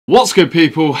What's good,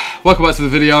 people? Welcome back to the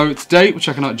video. Today we're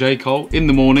checking out J. Cole, In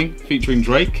the Morning, featuring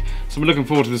Drake. So I'm looking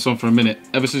forward to this one for a minute.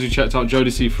 Ever since we checked out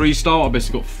Jodeci Freestyle, I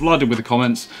basically got flooded with the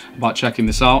comments about checking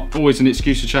this out. Always an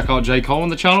excuse to check out J. Cole on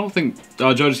the channel. I think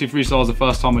Jodeci Freestyle was the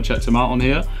first time I checked him out on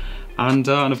here. And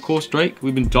of course Drake.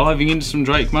 We've been diving into some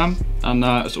Drake, man. And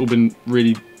it's all been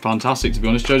really fantastic, to be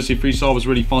honest. Jodeci Freestyle was a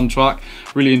really fun track.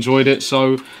 Really enjoyed it.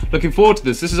 So looking forward to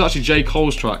this. This is actually J.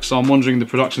 Cole's track, so I'm wondering the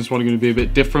production's probably going to be a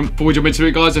bit different. Before we jump into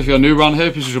it, guys, if you're new around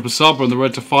here, please drop a sub. We're on the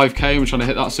road to 5K and we're trying to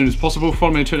hit that as soon as possible.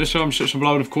 Follow me on Twitter, show, I'm description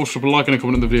below, and of course drop a like and a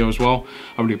comment on the video as well.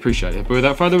 I really appreciate it. But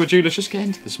without further ado, let's just get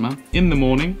into this, man. In the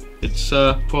morning. It's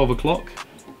 12 o'clock.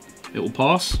 It will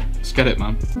pass. Let's get it,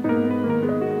 man.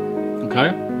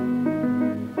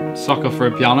 Okay. Sucker for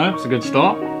a piano. It's a good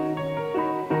start.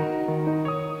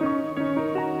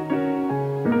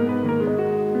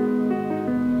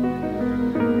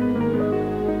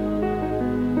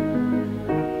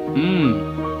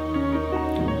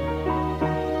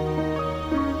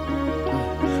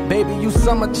 Baby, you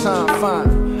summertime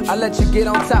fine. I let you get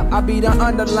on top, I be the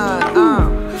underline.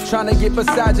 Trying to get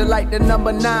beside you like the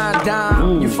number 9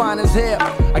 dime. You fine as hell.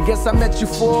 I guess I met you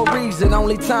for a reason,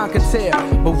 only time can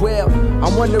tell. But well,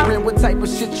 I'm wondering what type of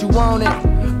shit you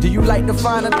wanted. Do you like the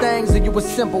finer things, or you a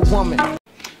simple woman?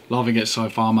 Loving it so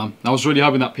far, man. I was really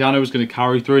hoping that piano was going to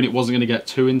carry through and it wasn't going to get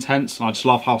too intense. And I just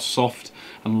love how soft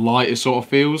and light it sort of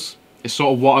feels. It's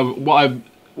sort of what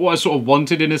I sort of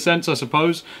wanted, in a sense, I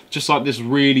suppose. Just like this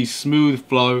really smooth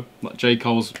flow, like J.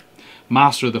 Cole's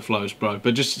master of the flows, bro.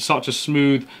 But just such a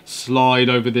smooth slide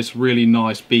over this really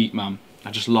nice beat, man.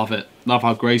 I just love it. Love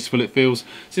how graceful it feels.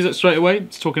 See that straight away?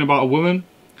 It's talking about a woman.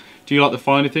 Do you like the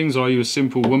finer things, or are you a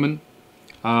simple woman?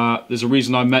 There's a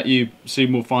reason I met you,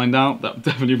 soon we'll find out. That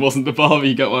definitely wasn't the bar,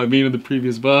 you get what I mean in the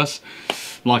previous verse.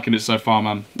 I'm liking it so far,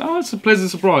 man. Oh, it's a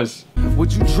pleasant surprise.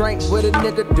 Would you drink with a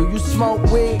nigga? Do you smoke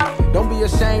weed? Don't be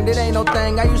ashamed, it ain't no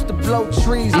thing. I used to blow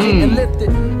trees, getting lifted.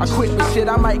 I quit, but shit,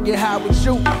 I might get high with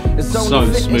you. It's only so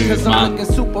fitting, cause smooth, I'm looking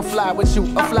super fly with you.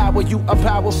 A fly with you, a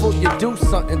powerful, you do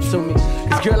something to me.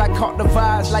 Cause girl, I caught the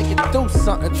vibes like it do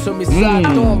something to me. Slide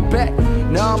throwing back.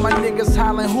 Now my niggas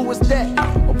hollering, who is that?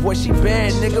 Oh boy, she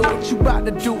bad, nigga, what you about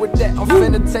to do with that? I'm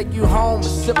finna take you home and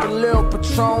sip a little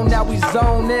Patron. Now we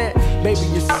zone in. Baby,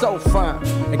 you're so fine.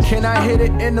 And can I hit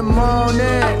it in the morning?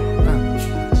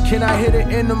 Can I hit it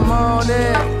in the morning?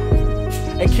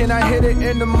 And can I hit it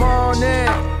in the morning?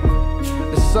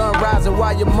 The sun rising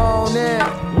while you're moaning.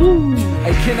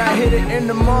 And can I hit it in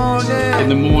the morning? In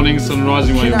the morning, sun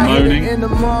rising while you're moaning. In the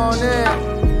morning.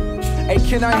 Hey,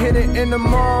 can I hit it in the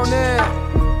morning?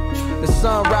 The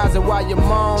sun rising while you're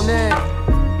moaning.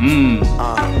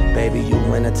 Baby, you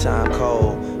wintertime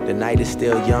cold. The night is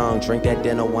still young, drink that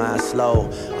dinner wine slow.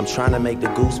 I'm trying to make the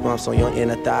goosebumps on your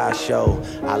inner thigh show.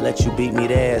 I'll let you beat me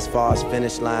there as far as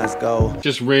finish lines go.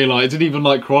 Just realised, it didn't even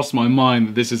like cross my mind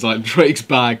that this is like Drake's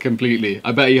bag completely.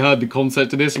 I bet he heard the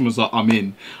concept of this and was like, I'm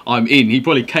in. He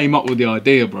probably came up with the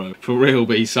idea, bro. For real,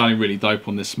 but he's sounding really dope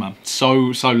on this, man.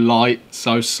 So light,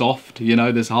 so soft, you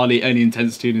know, there's hardly any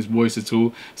intensity in his voice at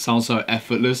all. Sounds so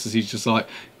effortless as he's just like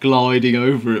gliding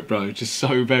over it, bro. Just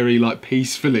so very like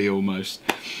peacefully almost.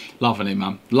 Loving it,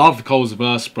 man. Love Cole's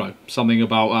verse, bro. Something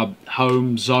about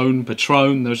home, zone,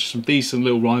 Patron. There's some decent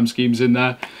little rhyme schemes in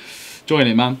there. Enjoying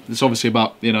it, man. It's obviously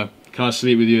about, you know, can I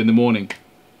sleep with you in the morning,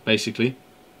 basically.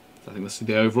 I think that's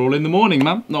the overall in the morning,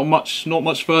 man. Not much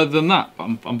further than that. But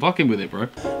I'm fucking with it, bro.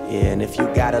 Yeah, and if you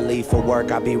gotta leave for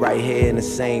work, I'll be right here in the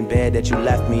same bed that you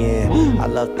left me in. I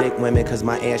love thick women cause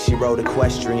my aunt, she rode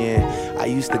equestrian. I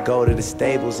used to go to the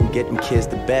stables and get them kids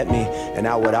to bet me, and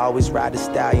I would always ride the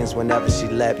stallions whenever she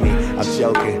let me. I'm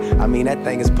joking, I mean that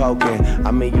thing is poking.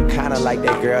 I mean you kinda like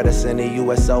that girl that's in the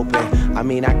US Open. I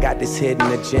mean I got this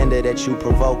hidden agenda that you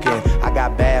provoking. I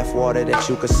got bath water that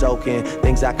you could soak in,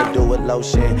 things I could do with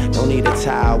lotion. Don't need a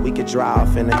towel, we could dry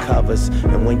off in the covers.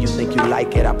 And when you think you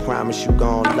like it, I promise you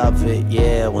gon' love it.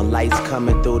 Yeah, when lights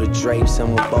coming through the drapes and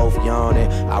we're both yawning,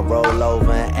 I roll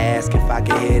over and ask if I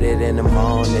can hit it in the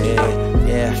morning.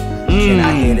 Yeah, can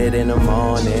I hit it in the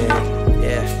morning?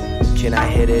 Yeah, can I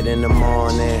hit it in the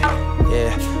morning?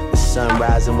 Yeah, the sun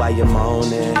rising while you're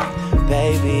moaning.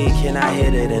 Baby, can I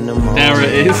hit it in the morning? There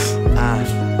it is.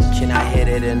 Can I hit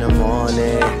it in the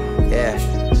morning? Yeah,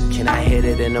 can I hit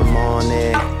it in the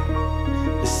morning?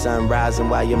 The sun rising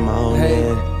while you're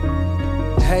moaning.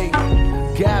 Hey,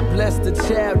 God bless the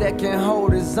child that can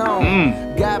hold his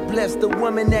own. God bless the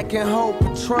woman that can hold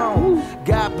Patron.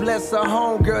 God bless her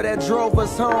home girl that drove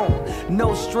us home.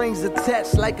 No strings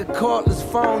attached like a cordless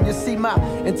phone. You see, my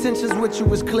intentions with you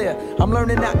was clear. I'm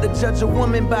learning not to judge a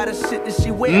woman by the shit that she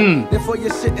wear. Therefore you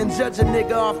shouldn't judge a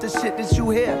nigga off the shit that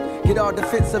you hear. Get all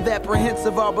defensive,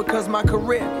 apprehensive, all because my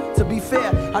career. To be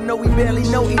fair, I know we barely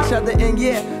know each other, and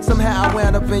yeah, somehow I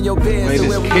wound up in your bed. So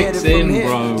where we headed from here?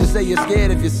 Bro. Just say you're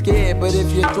scared if you're scared, but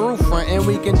if you're through frontin',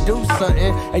 we can do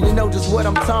something. And you know just what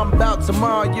I'm talking about.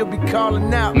 Tomorrow you'll be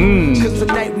calling out. Cause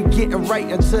tonight we getting right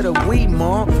into the weed,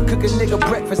 mom. Cook a nigga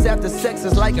breakfast after sex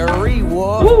is like a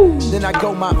reward. Then I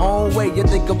go my own way. You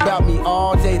think about me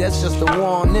all day, that's just a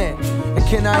warning. And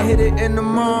can I hit it in the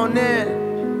morning?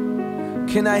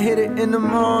 Can I hit it in the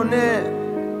morning?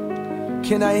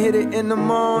 Can I hit it in the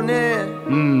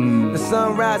morning? The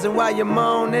sun rising while you're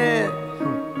moaning.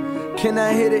 Can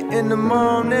I hit it in the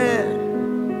morning?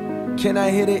 Can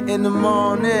I hit it in the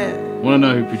morning? Want to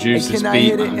know who produced this beat, man? Can I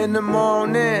hit it in the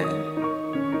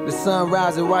morning? The sun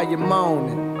rising while you're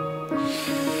moaning.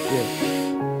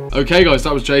 Yeah. Okay, guys,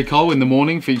 that was J. Cole, In the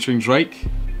Morning, featuring Drake.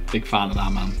 Big fan of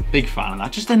that, man. Big fan of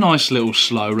that. Just a nice little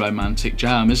slow romantic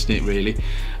jam, isn't it, really?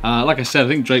 Like I said, I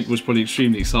think Drake was probably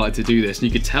extremely excited to do this,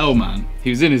 and you could tell, man, he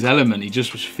was in his element. He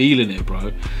just was feeling it,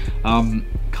 bro.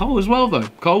 Cole as well, though.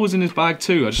 Cole was in his bag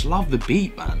too. I just loved the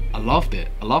beat, man. I loved it.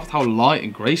 I loved how light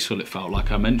and graceful it felt,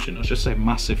 like I mentioned. I was just a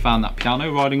massive fan. That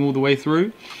piano riding all the way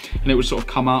through, and it would sort of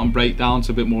come out and break down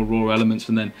to a bit more raw elements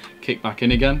and then kick back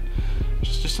in again.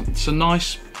 It's a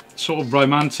nice sort of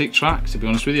romantic track, to be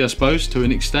honest with you, I suppose, to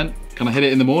an extent. Can I hit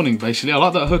it in the morning, basically? I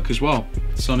like that hook as well.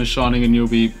 The sun is shining and you'll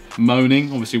be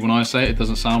moaning. Obviously, when I say it, it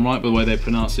doesn't sound right, but the way they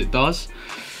pronounce it does.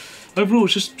 Overall,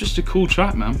 it's just a cool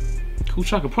track, man. Cool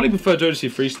track. I probably prefer Jodeci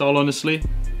Freestyle, honestly,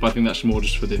 but I think that's more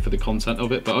just for the content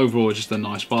of it. But overall, it's just a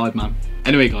nice vibe, man.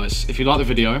 Anyway, guys, if you like the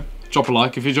video, drop a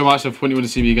like. If you enjoy my stuff, when you want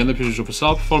to see me again, then please drop a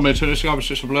sub. Follow me on Twitter, subscribe,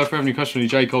 description below. If you have any questions,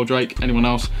 J. Cole, Drake, anyone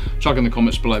else, chuck in the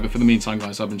comments below. But for the meantime,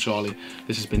 guys, I've been Charlie.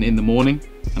 This has been In the Morning,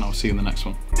 and I'll see you in the next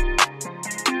one.